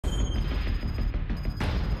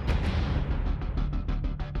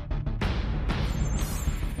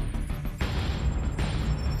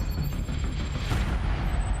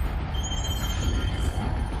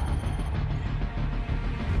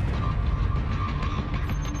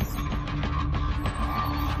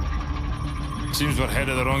Seems we're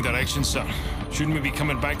headed the wrong direction, sir. Shouldn't we be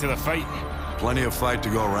coming back to the fight? Plenty of fight to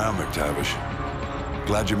go around, McTavish.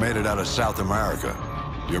 Glad you made it out of South America.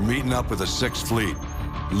 You're meeting up with the 6th Fleet,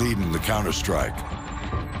 leading the counterstrike.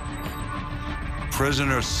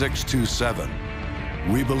 Prisoner 627.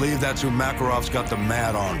 We believe that's who Makarov's got the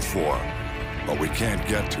Mad on for, but we can't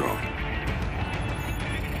get to him.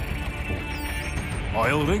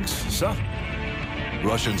 Oil rigs, sir?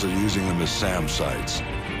 Russians are using them as SAM sites.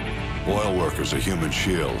 Oil workers are human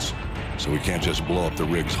shields, so we can't just blow up the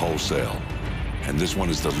rigs wholesale. And this one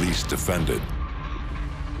is the least defended.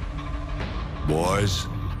 Boys,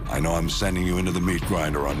 I know I'm sending you into the meat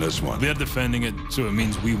grinder on this one. They're defending it, so it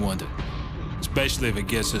means we want it. Especially if it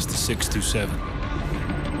gets us to 627.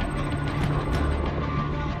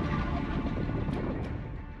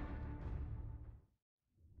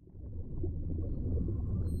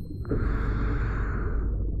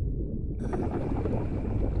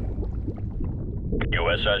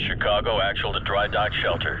 USS Chicago, actual to dry dock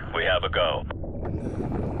shelter. We have a go.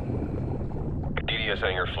 DDS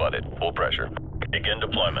hangar flooded. Full pressure. Begin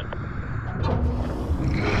deployment.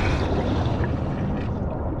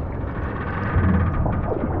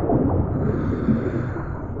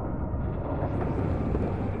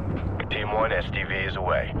 Team 1, STV is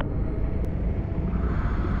away.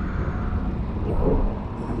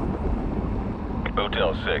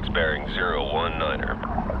 Hotel 6, bearing 019er.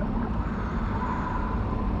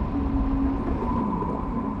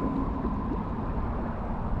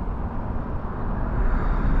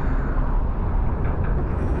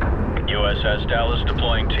 USS Dallas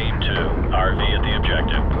deploying Team 2. RV at the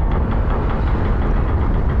objective.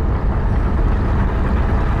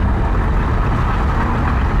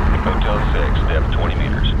 Hotel 6, depth 20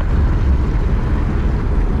 meters.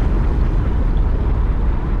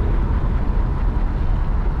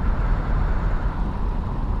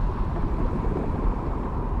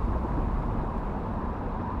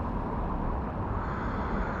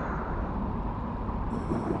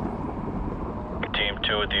 Team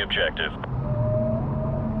 2 at the objective.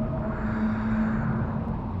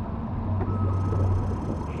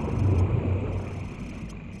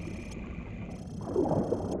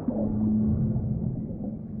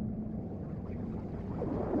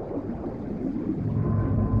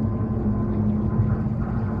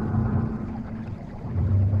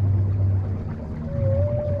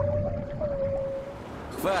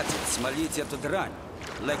 Хватит смолить эту дрань.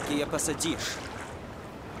 Легкие посадишь.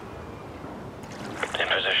 In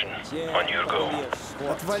position. On your go.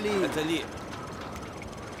 Отвали. Это ли.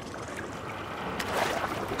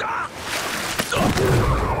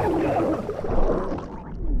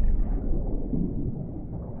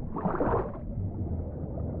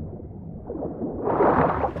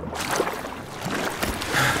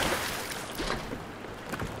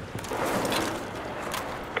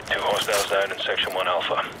 Hostiles down in Section 1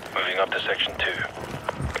 Alpha. Moving up to Section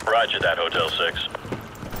 2. Roger that, Hotel 6.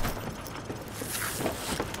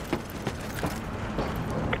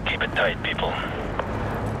 Keep it tight, people.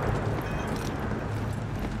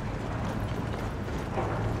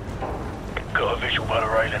 Got a visual battle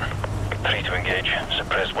riding. 3 to engage.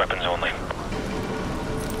 Suppressed weapons only.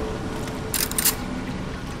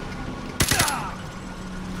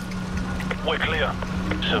 We're clear.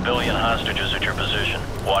 Civilian hostages at your position.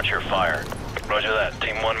 Watch your fire. Roger that.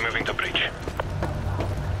 Team 1 moving to breach.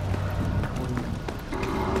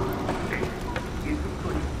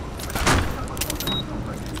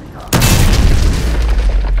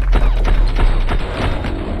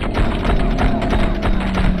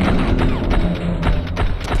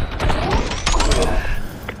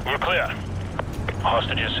 We're clear.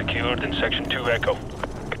 Hostages secured in Section 2 Echo.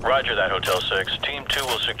 Roger that, Hotel 6. Team 2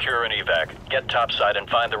 will secure an evac. Get topside and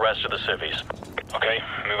find the rest of the civvies. Okay,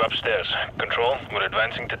 move upstairs. Control, we're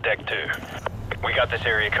advancing to Deck 2. We got this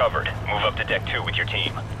area covered. Move up to Deck 2 with your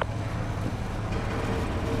team.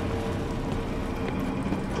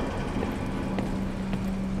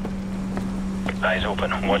 Eyes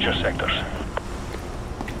open. Watch your sectors.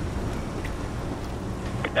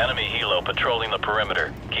 Enemy helo patrolling the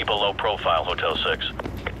perimeter. Keep a low profile, Hotel 6.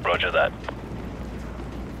 Roger that.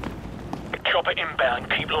 Chopper inbound.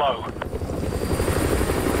 Keep low.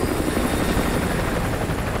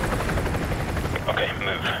 Okay,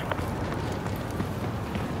 move.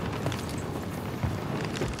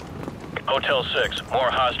 Hotel 6,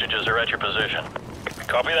 more hostages are at your position.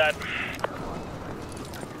 Copy that.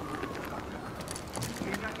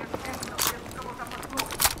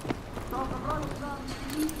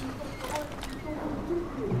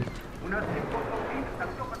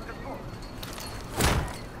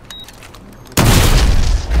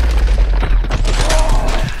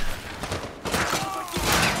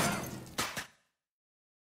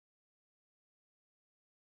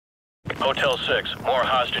 6, more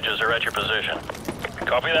hostages are at your position.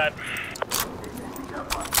 Copy that.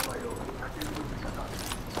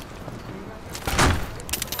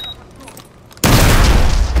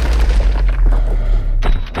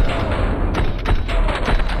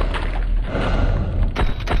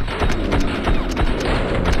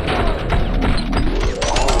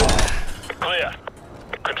 Clear.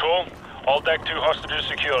 Control, all deck 2 hostages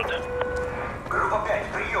secured. Группа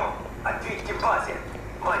 5, прием. Ответьте базе.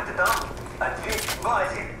 Мать, ты там? Ответь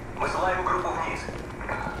базе. Высылаем группу вниз.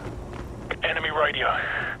 Enemy radio.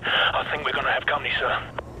 I think we're gonna have company, sir.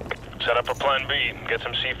 Set up a plan B. Get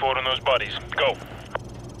some C4 on those bodies. Go.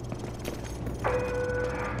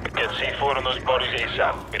 Get C4 on those bodies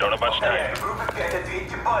ASAP. We don't have much time. Группа 5,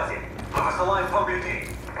 ответьте базе. Мы высылаем вам людей.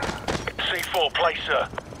 C4, place, sir.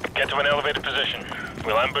 Get to an elevated position.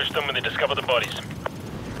 We'll ambush them when they discover the bodies.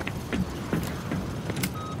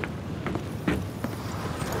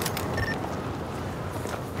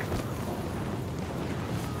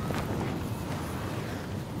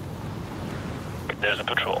 There's a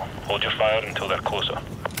patrol. Hold your fire until they're closer.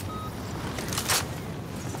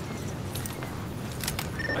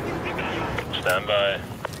 Stand by.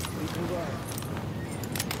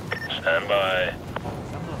 Stand by.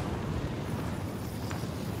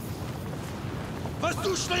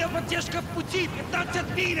 Воздушная поддержка в пути!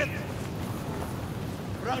 15 минут!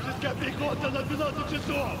 Вражеская пехота на 12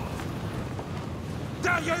 часов!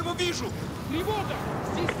 Да, я его вижу! Тревога!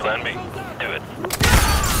 Plan B. Do it.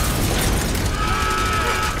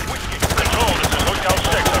 Control, this is Hotel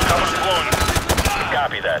 6. I'm coming flowing.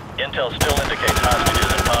 Copy that. Intel still indicates hostages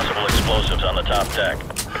and possible explosives on the top deck.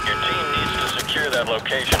 Your team needs to secure that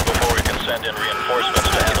location before we can send in reinforcements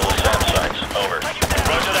to handle the SAM sites. Over.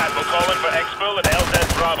 Roger that. We'll call in for Exfil and LZ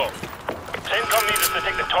Bravo. CENTCOM needs us to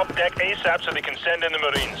take the top deck ASAP so they can send in the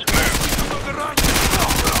Marines. Move.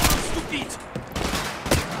 Отступить!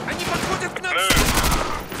 Они подходят к нам!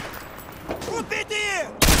 Убейте!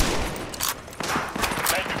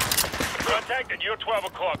 Contact at your 12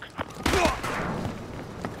 o'clock.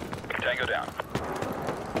 Tango down.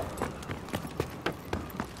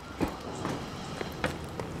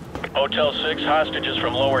 Hotel 6 hostages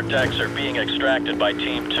from lower decks are being extracted by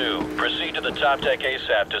Team 2. Proceed to the top deck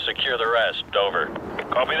ASAP to secure the rest. Over.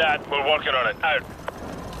 Copy that. We're working on it. Out.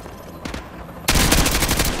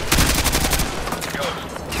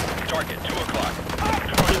 Ghost. Target 2 o'clock.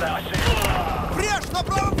 Брешь на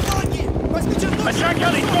правом фланге! Возьмите нож! Attack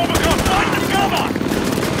heli 12 o'clock! Find the cover!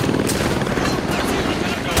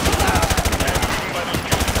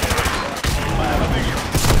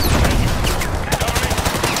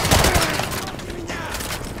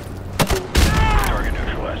 Target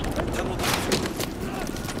neutralized.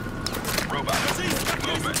 Robot.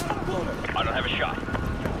 Movement. I don't have a shot.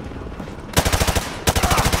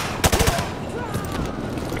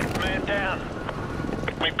 Man down.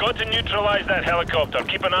 We've got to neutralize that helicopter.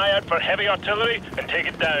 Keep an eye out for heavy artillery and take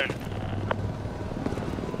it down.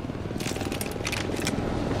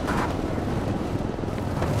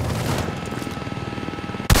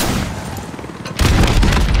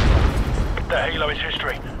 The helo is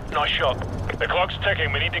history. Nice shot. The clock's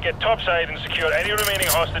ticking. We need to get topside and secure any remaining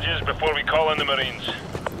hostages before we call in the Marines.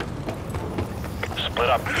 Split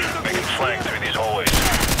up. Make a flank through these hallways.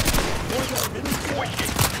 Whiskey.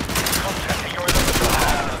 Contacting your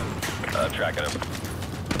tracking him.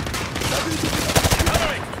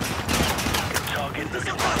 Target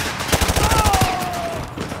neutralized.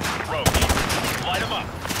 Roach. Light him up.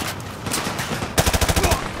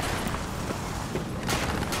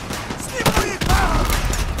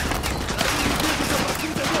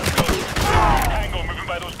 Tango moving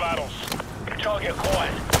by those battles. Target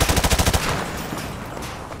quiet.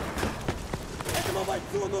 Этому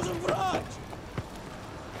бойцу нужен врач!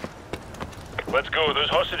 Let's go. Those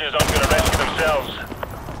hostages aren't going to rescue themselves.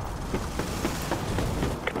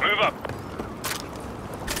 Move up.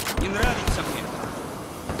 Не нравится мне.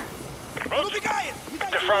 Убегает!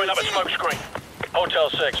 They're throwing up a smoke screen. Hotel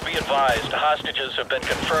 6, be advised. Hostages have been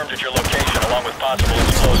confirmed at your location along with possible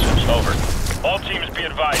explosives. Over. All teams be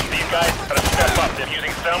advised. These guys are a step up. They're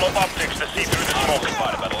using thermal optics to see through the smoke.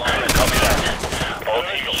 Copy that. All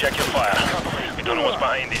teams check your fire. We don't know what's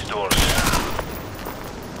behind these doors.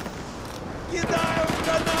 Кидаю в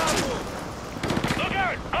канаву! Look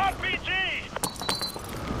out! RPG!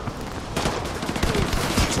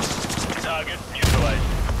 Target neutralized.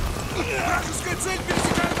 Вражеская цель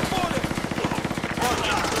пересекает поле!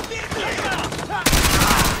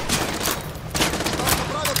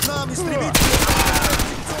 Направо к нам, истребитель!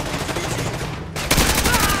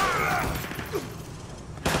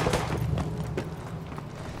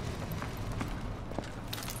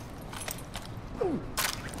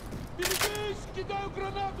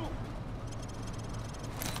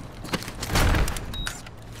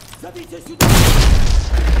 Зовите сюда!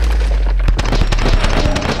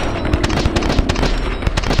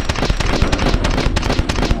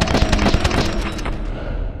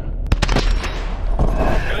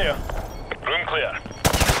 Clear. Room clear.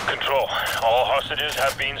 Control. All hostages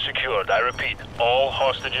have been secured. I repeat, all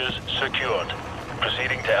hostages secured.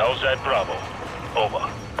 Proceeding to LZ Bravo. Over.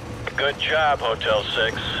 Good job, Hotel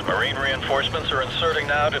 6. Marine reinforcements are inserting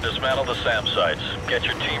now to dismantle the SAM sites. Get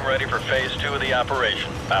your team ready for Phase 2 of the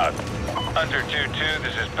operation. Out. Hunter 2-2,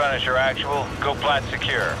 this is Punisher Actual. Go plat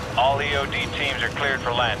secure. All EOD teams are cleared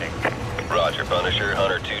for landing. Roger, Punisher.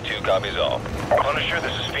 Hunter 2-2 copies all. Punisher,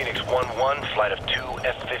 this is Phoenix 1-1, flight of 2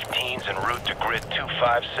 F-15s en route to grid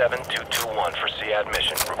 257221 for SEAD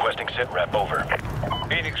mission. Requesting sitrep, over.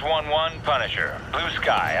 Phoenix 1-1, Punisher. Blue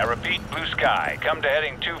sky. I repeat, blue sky. Come to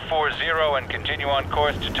heading 240 and continue on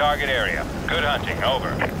course to target area. Good hunting,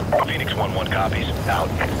 over. Phoenix 1-1 copies. Out.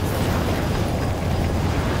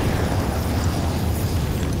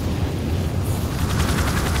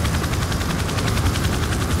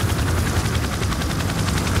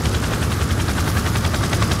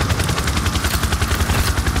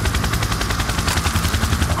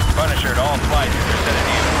 Punisher at all flights in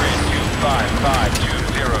vicinity of grid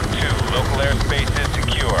 255202. Local airspace is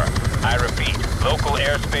secure. I repeat, local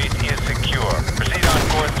airspace is secure. Proceed on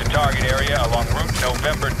course to target area along route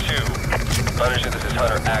November 2. Punisher, this is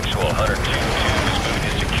Hunter Actual. Hunter 2-2 is moving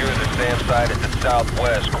to secure the SAM site at the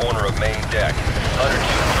southwest corner of main deck. Hunter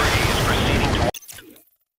 2-3 is proceeding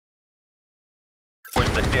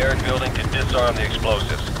towards the Derrick building to disarm the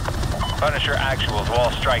explosives. Punisher Actual to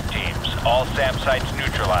all strike teams. All SAM sites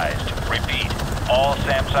neutralized. Repeat, all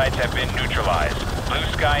SAM sites have been neutralized. Blue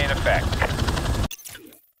sky in effect.